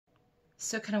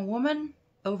So can a woman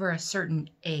over a certain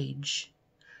age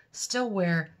still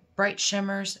wear bright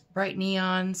shimmers, bright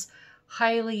neons,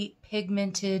 highly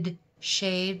pigmented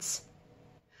shades?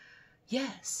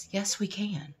 Yes, yes we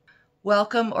can.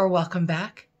 Welcome or welcome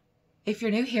back. If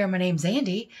you're new here, my name's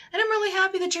Andi, and I'm really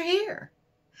happy that you're here.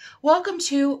 Welcome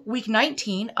to week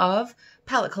 19 of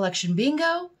Palette Collection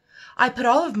Bingo. I put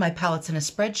all of my palettes in a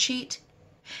spreadsheet,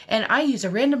 and I use a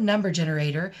random number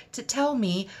generator to tell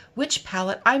me which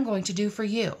palette I'm going to do for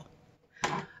you.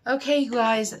 Okay, you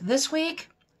guys, this week,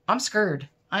 I'm scared.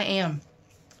 I am.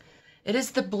 It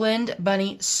is the Blend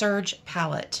Bunny Surge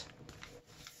palette.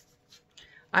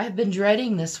 I have been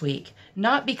dreading this week,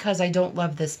 not because I don't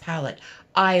love this palette.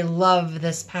 I love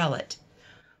this palette,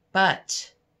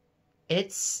 but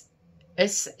it's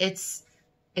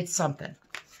something.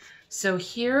 So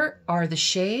here are the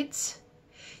shades.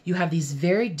 You have these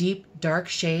very deep, dark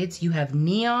shades. You have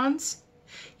neons.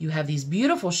 You have these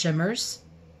beautiful shimmers.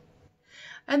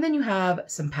 And then you have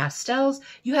some pastels.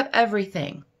 You have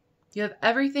everything. You have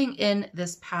everything in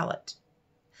this palette.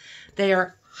 They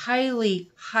are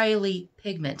highly, highly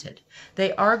pigmented.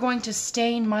 They are going to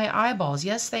stain my eyeballs.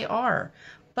 Yes, they are.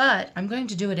 But I'm going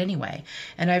to do it anyway.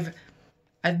 And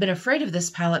I've been afraid of this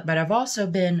palette, but I've also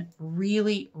been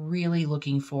really, really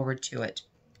looking forward to it.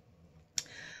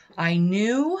 I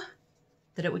knew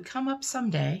that it would come up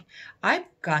someday. I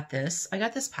got this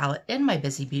palette in my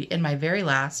very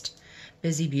last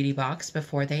Busy Beauty box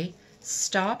before they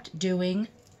stopped doing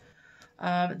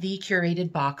the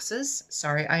curated boxes.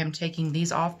 Sorry, I am taking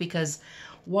these off because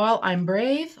while I'm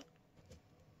brave,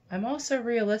 I'm also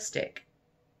realistic.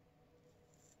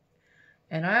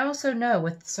 And I also know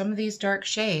with some of these dark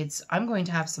shades, I'm going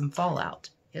to have some fallout.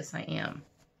 Yes, I am.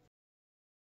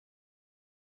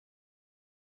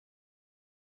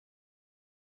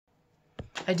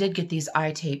 I did get these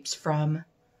eye tapes from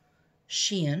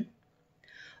Shein.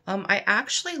 I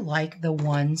actually like the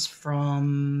ones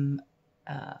from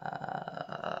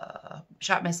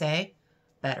Shop Miss A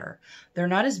better. They're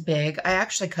not as big. I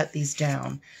actually cut these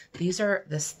down. These are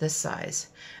this size,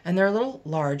 and they're a little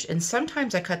large, and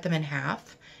sometimes I cut them in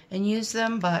half and use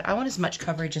them, but I want as much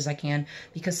coverage as I can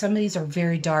because some of these are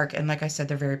very dark, and like I said,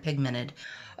 they're very pigmented.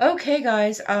 Okay,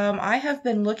 guys, I have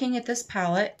been looking at this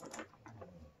palette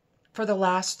for the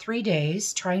last 3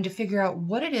 days, trying to figure out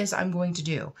what it is I'm going to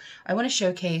do. I want to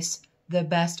showcase the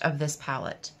best of this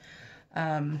palette.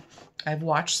 I've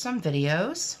watched some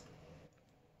videos,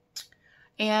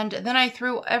 and then I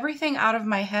threw everything out of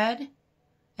my head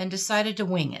and decided to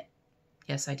wing it.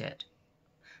 Yes, I did.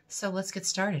 So let's get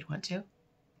started. Want to?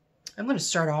 I'm going to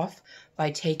start off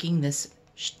by taking this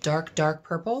dark, dark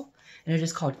purple, and it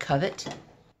is called Covet,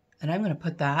 and I'm going to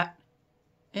put that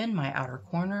in my outer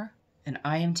corner. And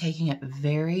I am taking it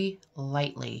very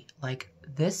lightly. Like,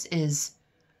 this is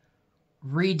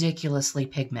ridiculously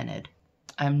pigmented.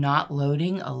 I'm not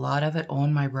loading a lot of it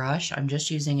on my brush. I'm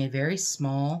just using a very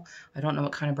small, I don't know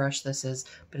what kind of brush this is,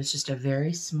 but it's just a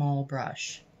very small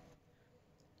brush.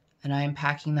 And I am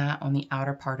packing that on the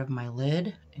outer part of my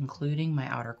lid, including my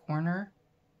outer corner.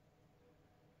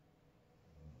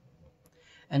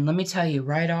 And let me tell you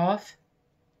right off,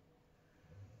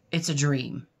 it's a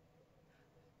dream.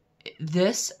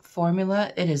 This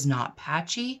formula, it is not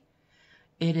patchy.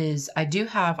 It is, I do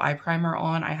have eye primer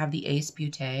on. I have the Ace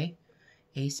Beauty,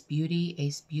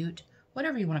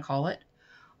 whatever you want to call it,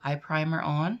 eye primer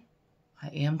on. I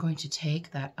am going to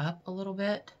take that up a little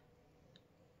bit.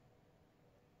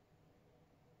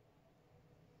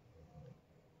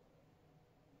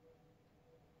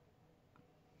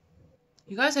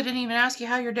 You guys, I didn't even ask you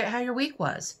how your week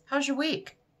was. How's your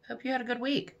week? Hope you had a good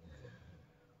week.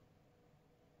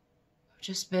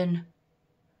 Just been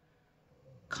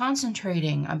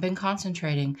concentrating. I've been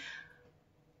concentrating.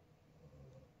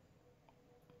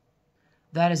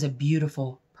 That is a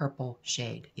beautiful purple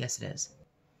shade. Yes, it is.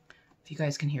 If you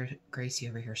guys can hear Gracie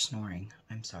over here snoring,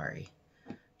 I'm sorry.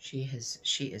 She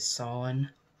is sawing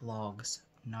logs.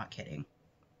 Not kidding.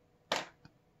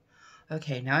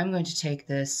 Okay, now I'm going to take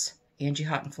this Angie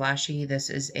Hot and Flashy. This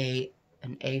is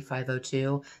an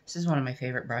A502. This is one of my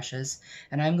favorite brushes.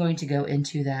 And I'm going to go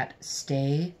into that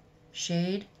Stay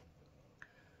shade.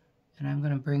 And I'm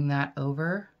going to bring that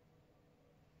over.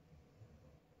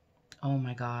 Oh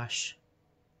my gosh.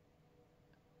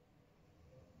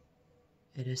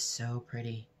 It is so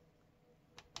pretty.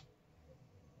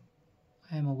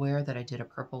 I am aware that I did a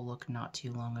purple look not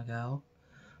too long ago.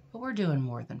 But we're doing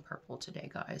more than purple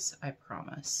today, guys. I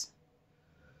promise.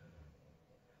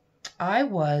 I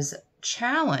was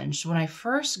challenged when I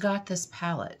first got this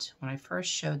palette, when I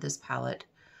first showed this palette,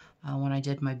 when I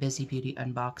did my Busy Beauty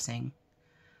unboxing.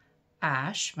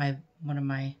 Ash, one of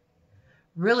my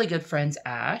really good friends,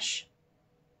 Ash,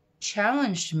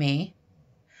 challenged me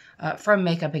from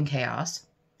Makeup and Chaos,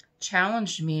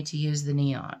 challenged me to use the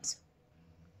neons.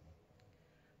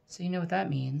 So you know what that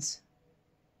means.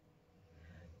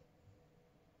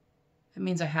 It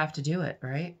means I have to do it,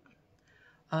 right?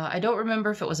 I don't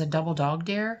remember if it was a double dog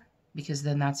dare, because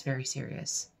then that's very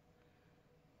serious.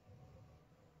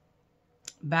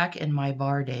 Back in my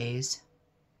bar days,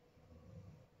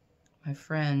 my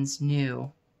friends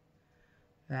knew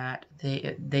that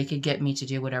they could get me to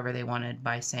do whatever they wanted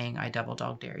by saying, I double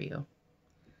dog dare you.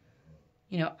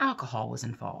 You know, alcohol was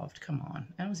involved. Come on.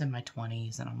 I was in my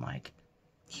 20s and I'm like,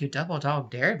 you double dog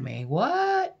dared me?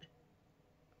 What?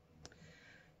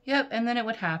 Yep, and then it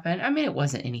would happen. I mean, it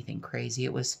wasn't anything crazy.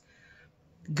 It was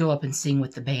go up and sing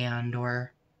with the band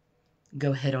or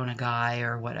go hit on a guy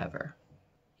or whatever.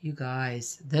 You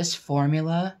guys, this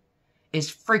formula is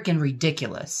freaking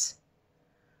ridiculous.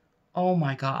 Oh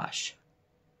my gosh.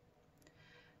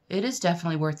 It is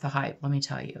definitely worth the hype, let me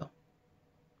tell you.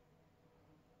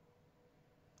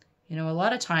 You know, a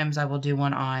lot of times I will do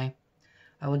one eye.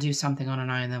 I will do something on an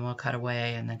eye and then we'll cut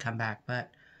away and then come back. But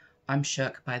I'm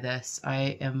shook by this.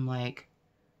 I am like,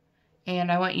 and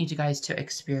I want you guys to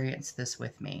experience this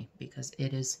with me because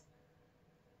it is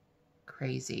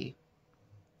crazy.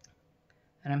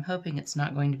 And I'm hoping it's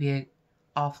not going to be an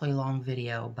awfully long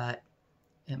video, but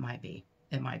it might be.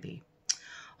 It might be.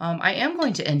 I am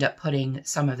going to end up putting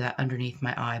some of that underneath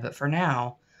my eye, but for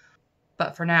now,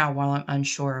 while I'm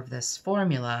unsure of this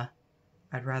formula,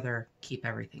 I'd rather keep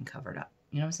everything covered up.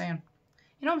 You know what I'm saying?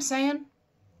 You know what I'm saying?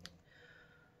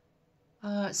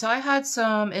 So I had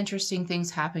some interesting things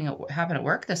happen at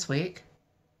work this week.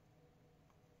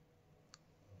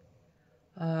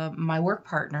 My work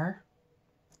partner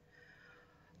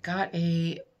got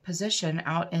a position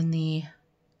out in the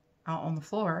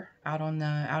floor, out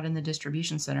in the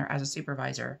distribution center as a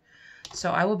supervisor.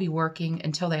 So I will be working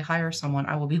until they hire someone.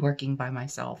 I will be working by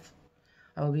myself.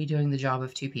 I will be doing the job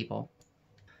of 2 people.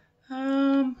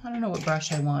 I don't know what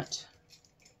brush I want.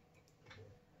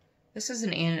 This is a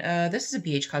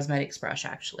BH Cosmetics brush,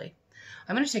 actually.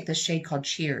 I'm going to take this shade called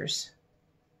Cheers.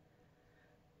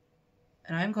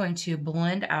 And I'm going to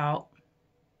blend out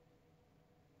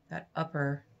that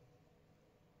upper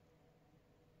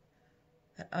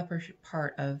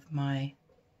part of my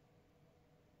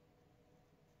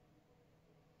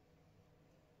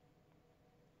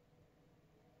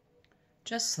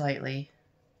just slightly.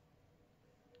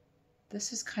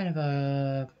 This is kind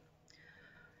of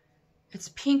it's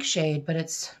a pink shade, but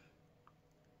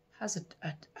has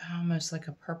almost like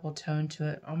a purple tone to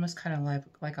it, almost kind of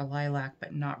like a lilac,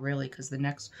 but not really, because the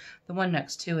one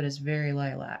next to it is very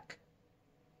lilac.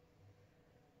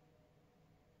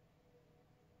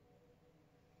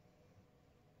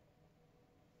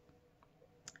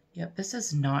 Yep, this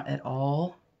is not at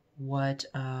all what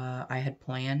I had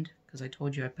planned, because I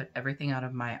told you I put everything out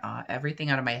of my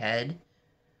head,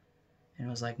 and it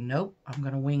was like, nope, I'm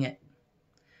gonna wing it,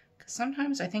 because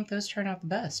sometimes I think those turn out the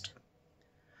best.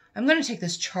 I'm going to take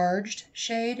this Charged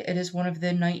shade. It is one of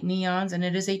the night neons, and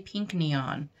it is a pink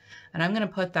neon, and I'm going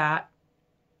to put that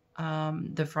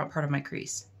the front part of my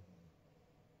crease.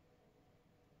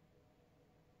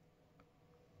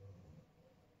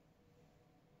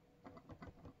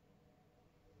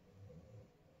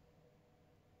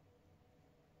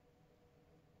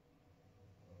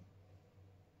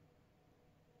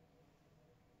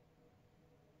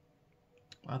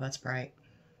 Wow, that's bright.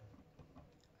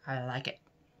 I like it.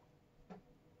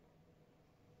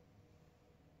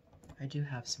 I do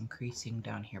have some creasing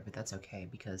down here, but that's okay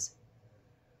because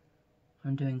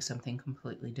I'm doing something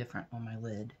completely different on my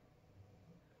lid.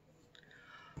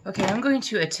 Okay, I'm going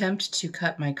to attempt to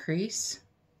cut my crease.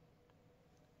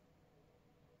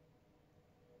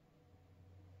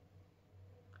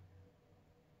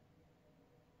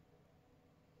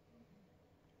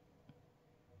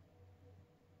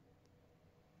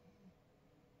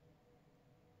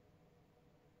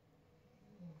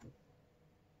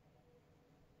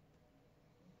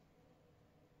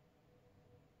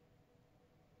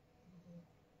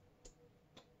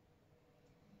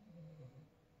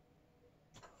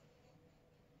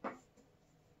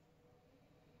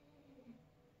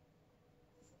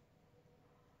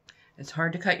 It's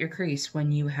hard to cut your crease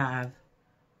when you have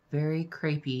very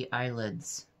crepey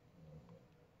eyelids.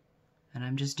 And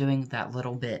I'm just doing that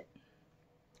little bit.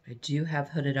 I do have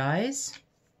hooded eyes.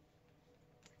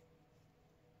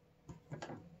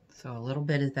 So a little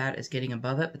bit of that is getting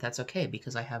above it, but that's okay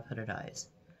because I have hooded eyes.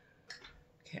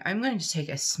 Okay, I'm going to take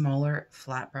a smaller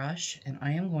flat brush and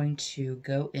I am going to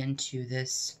go into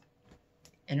this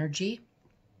Energy.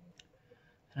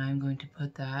 And I'm going to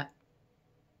put that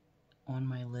on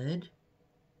my lid.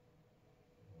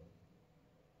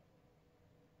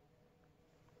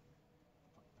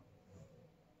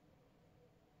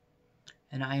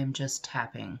 And I am just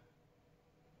tapping.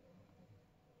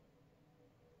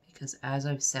 Because as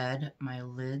I've said, my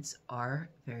lids are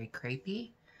very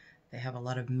crepey. They have a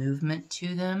lot of movement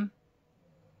to them.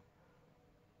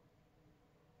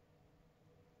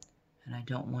 And I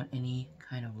don't want any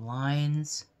kind of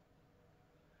lines.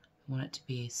 I want it to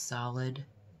be a solid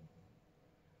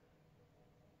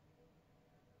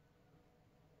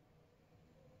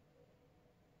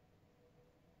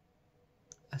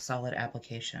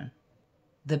application.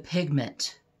 The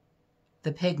pigment.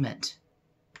 The pigment.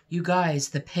 You guys,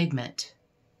 the pigment.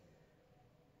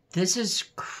 This is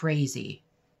crazy.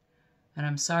 And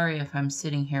I'm sorry if I'm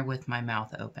sitting here with my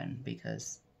mouth open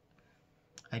because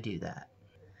I do that.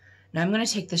 Now I'm going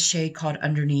to take this shade called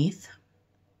Underneath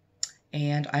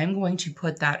and I'm going to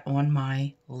put that on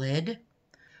my lid.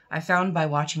 I found by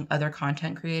watching other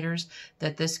content creators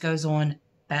that this goes on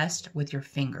best with your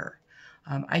finger.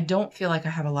 I don't feel like I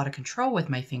have a lot of control with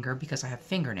my finger because I have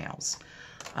fingernails.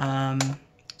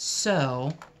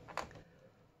 So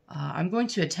I'm going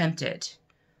to attempt it.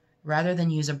 Rather than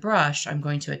use a brush, I'm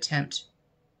going to attempt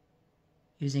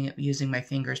using my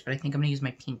fingers, but I think I'm going to use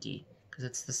my pinky because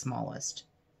it's the smallest.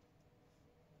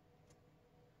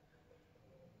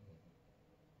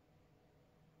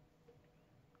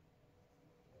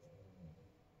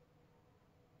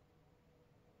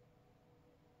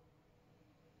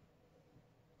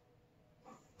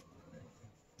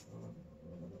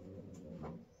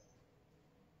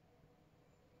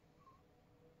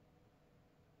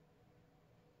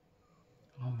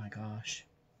 Oh my gosh.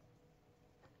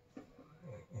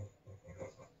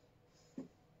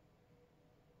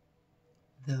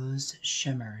 Those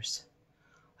shimmers.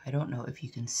 I don't know if you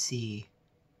can see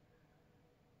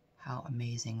how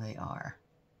amazing they are.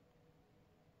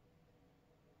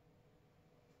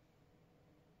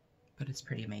 But it's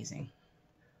pretty amazing.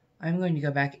 I'm going to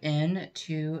go back in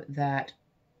to that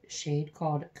shade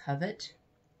called Covet,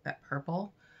 that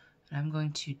purple, and I'm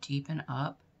going to deepen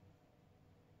up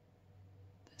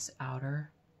this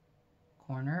outer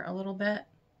corner a little bit,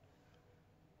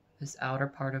 this outer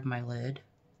part of my lid.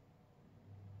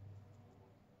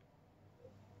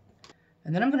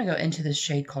 And then I'm going to go into this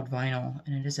shade called Vinyl,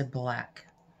 and it is a black.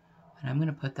 And I'm going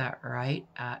to put that right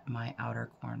at my outer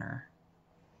corner.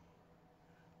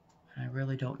 And I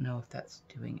really don't know if that's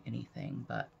doing anything,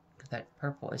 but because that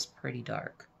purple is pretty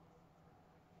dark.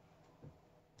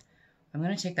 I'm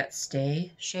going to take that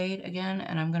Stay shade again,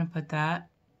 and I'm going to put that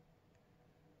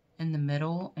in the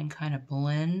middle and kind of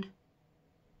blend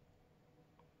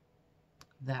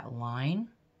that line.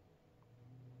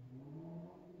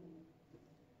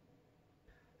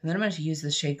 And then I'm going to use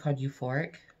this shade called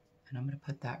Euphoric, and I'm going to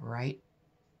put that right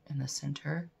in the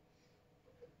center.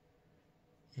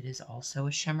 It is also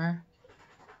a shimmer.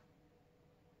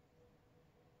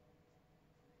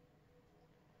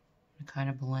 And kind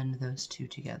of blend those two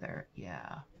together.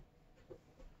 Yeah.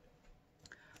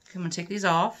 Okay, I'm going to take these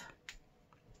off.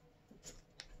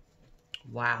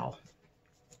 Wow.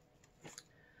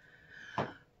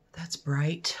 That's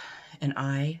bright, and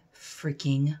I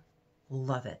freaking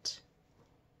love it.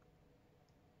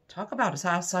 Talk about it's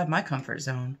outside my comfort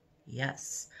zone.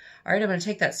 Yes. All right, I'm going to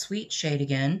take that sweet shade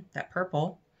again, that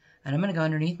purple, and I'm going to go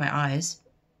underneath my eyes.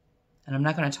 And I'm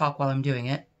not going to talk while I'm doing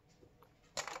it.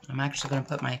 I'm actually going to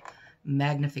put my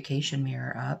magnification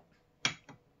mirror up.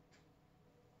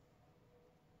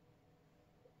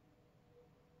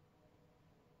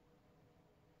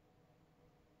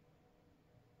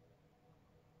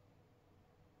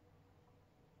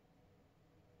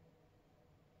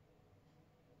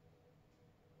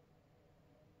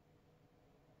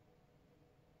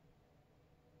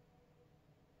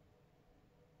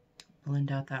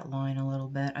 Blend out that line a little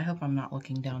bit. I hope I'm not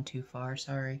looking down too far,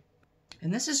 sorry.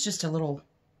 And this is just a little,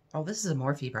 oh, this is a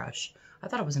Morphe brush. I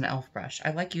thought it was an e.l.f. brush.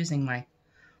 I like using my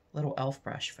little e.l.f.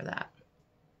 brush for that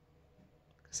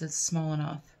because it's small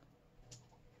enough.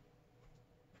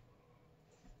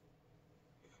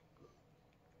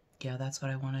 Yeah, that's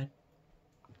what I wanted.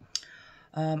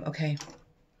 Okay,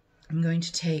 I'm going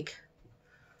to take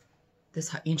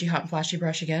this Angie Hot and Flashy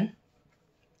brush again.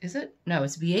 Is it? No,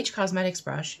 it's a BH Cosmetics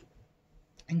brush.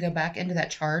 And go back into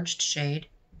that charged shade.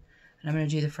 And I'm going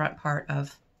to do the front part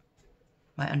of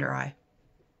my under eye.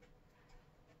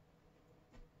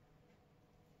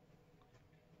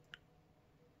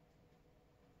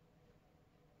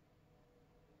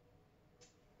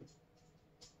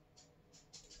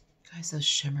 Guys, those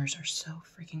shimmers are so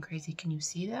freaking crazy. Can you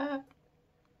see that?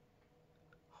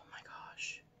 Oh my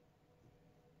gosh.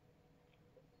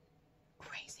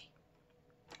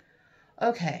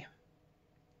 Okay.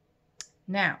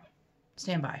 Now,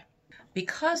 stand by.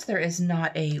 Because there is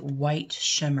not a white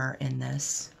shimmer in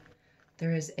this,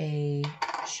 there is a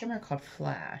shimmer called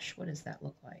Flash. What does that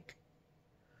look like?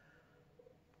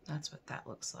 That's what that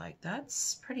looks like.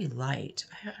 That's pretty light.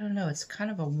 I don't know. It's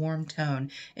kind of a warm tone.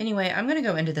 Anyway, I'm going to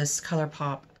go into this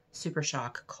ColourPop Super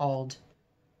Shock called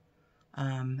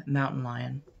Mountain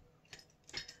Lion.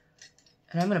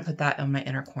 And I'm going to put that on my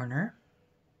inner corner.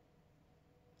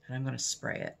 And I'm going to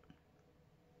spray it.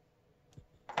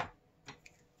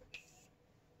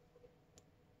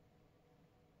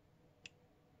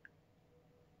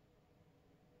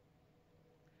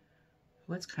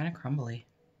 Oh, it's kind of crumbly.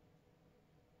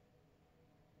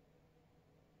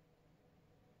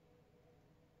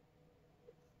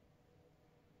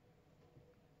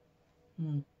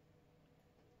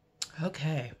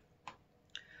 Okay.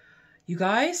 You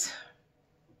guys,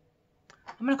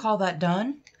 I'm going to call that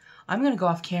done. I'm going to go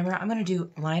off camera. I'm going to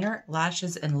do liner,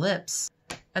 lashes, and lips.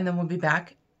 And then we'll be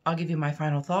back. I'll give you my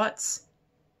final thoughts.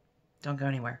 Don't go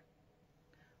anywhere.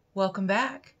 Welcome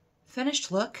back.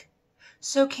 Finished look.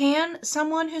 So can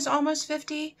someone who's almost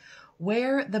 50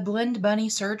 wear the Blend Bunny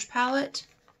Surge palette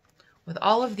with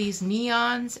all of these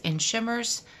neons and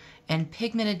shimmers and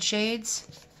pigmented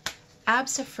shades?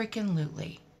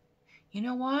 Abso-freaking-lutely. You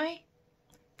know why?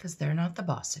 Because they're not the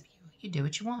boss of you. You do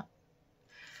what you want.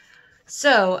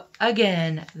 So,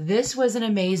 again, this was an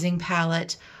amazing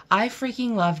palette. I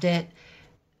freaking loved it.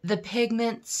 The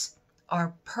pigments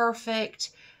are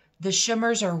perfect. The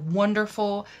shimmers are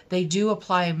wonderful. They do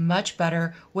apply much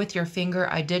better with your finger.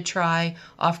 I did try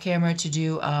off camera to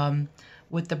do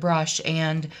with the brush,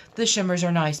 and the shimmers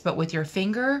are nice. But with your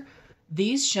finger,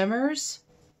 these shimmers,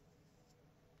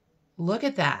 look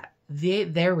at that.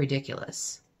 They're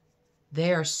ridiculous.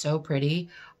 They are so pretty.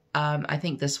 I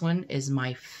think this one is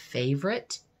my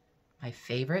favorite. My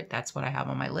favorite. That's what I have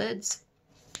on my lids.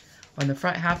 On the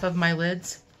front half of my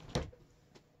lids.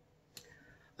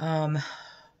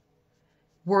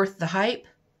 Worth the hype.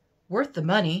 Worth the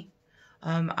money.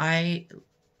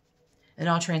 In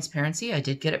all transparency, I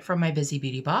did get it from my Busy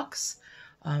Beauty box.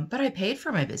 But I paid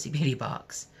for my Busy Beauty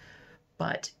box.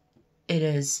 But it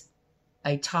is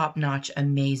a top-notch,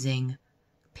 amazing,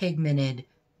 pigmented,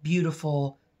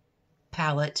 beautiful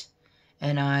palette,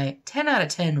 and I 10 out of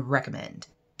 10 recommend,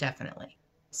 definitely.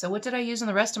 So what did I use on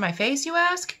the rest of my face, you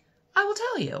ask? I will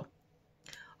tell you.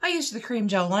 I used the cream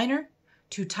gel liner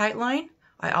to tight line.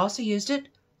 I also used it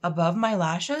above my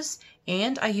lashes,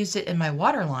 and I used it in my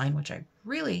waterline, which I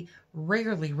really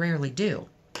rarely do.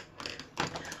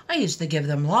 I used the Give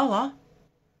Them Lala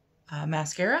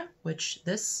mascara, which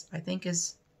this I think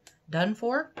is done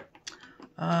for.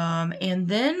 And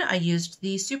then I used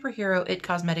the Superhero It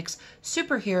Cosmetics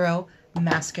Superhero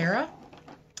Mascara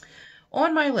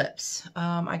on my lips.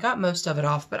 I got most of it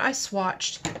off, but I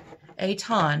swatched a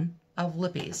ton of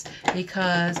lippies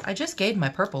because I just gave my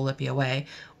purple lippy away,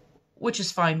 which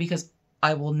is fine because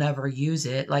I will never use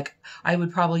it. Like, I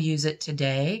would probably use it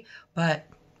today, but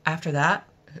after that,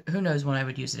 who knows when I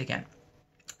would use it again.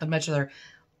 I'd much rather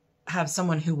have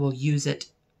someone who will use it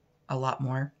a lot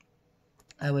more.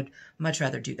 I would much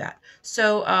rather do that.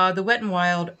 So the Wet n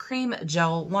Wild cream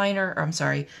gel liner, or I'm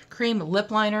sorry, cream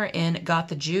lip liner in Got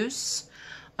the Juice.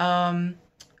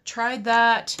 Tried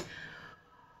that.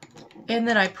 And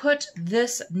then I put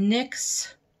this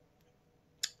NYX,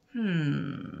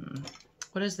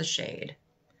 what is the shade?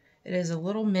 It is a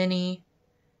little mini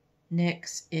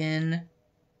NYX in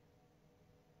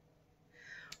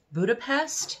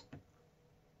Budapest.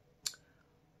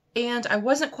 And I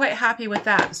wasn't quite happy with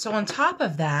that. So on top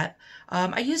of that,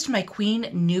 I used my Queen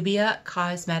Nubia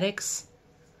Cosmetics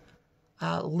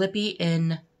lippy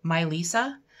in My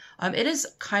Lisa. It is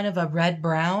kind of a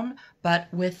red-brown, but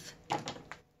with,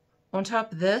 on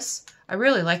top of this, I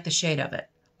really like the shade of it.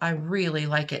 I really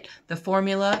like it. The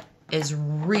formula is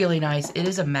really nice. It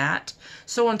is a matte.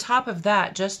 So on top of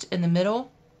that, just in the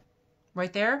middle,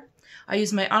 right there, I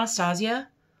use my Anastasia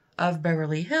of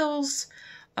Beverly Hills.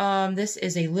 This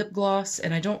is a lip gloss,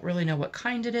 and I don't really know what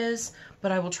kind it is,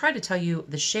 but I will try to tell you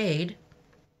the shade.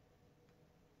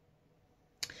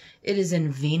 It is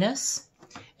in Venus,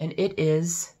 and it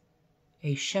is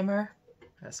a shimmer.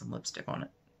 Got some lipstick on it.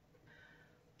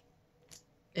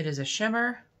 It is a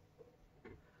shimmer.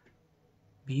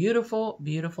 Beautiful,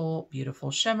 beautiful,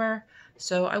 beautiful shimmer.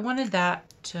 So I wanted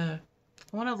that to,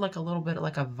 I wanted like a little bit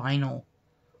like a vinyl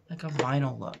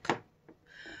look.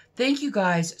 Thank you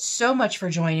guys so much for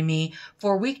joining me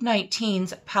for week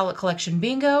 19's palette collection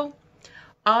bingo.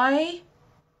 I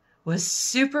was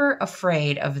super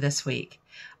afraid of this week.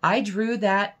 I drew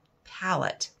that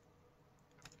palette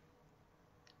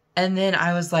and then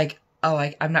I was like, oh,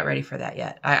 I'm not ready for that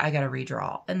yet. I got to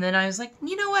redraw. And then I was like,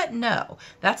 you know what? No,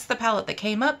 that's the palette that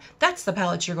came up. That's the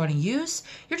palette you're going to use.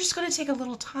 You're just going to take a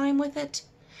little time with it.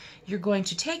 You're going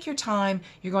to take your time.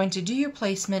 You're going to do your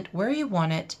placement where you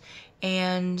want it.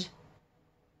 And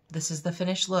this is the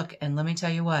finished look. And let me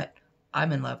tell you what,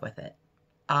 I'm in love with it.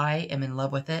 I am in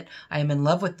love with it. I am in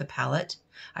love with the palette.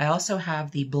 I also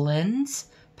have the blends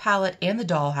palette and the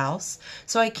dollhouse.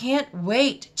 So I can't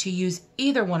wait to use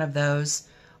either one of those.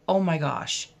 Oh my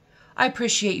gosh. I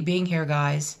appreciate you being here,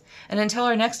 guys. And until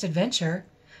our next adventure,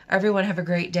 everyone have a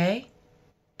great day,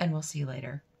 and we'll see you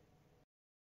later.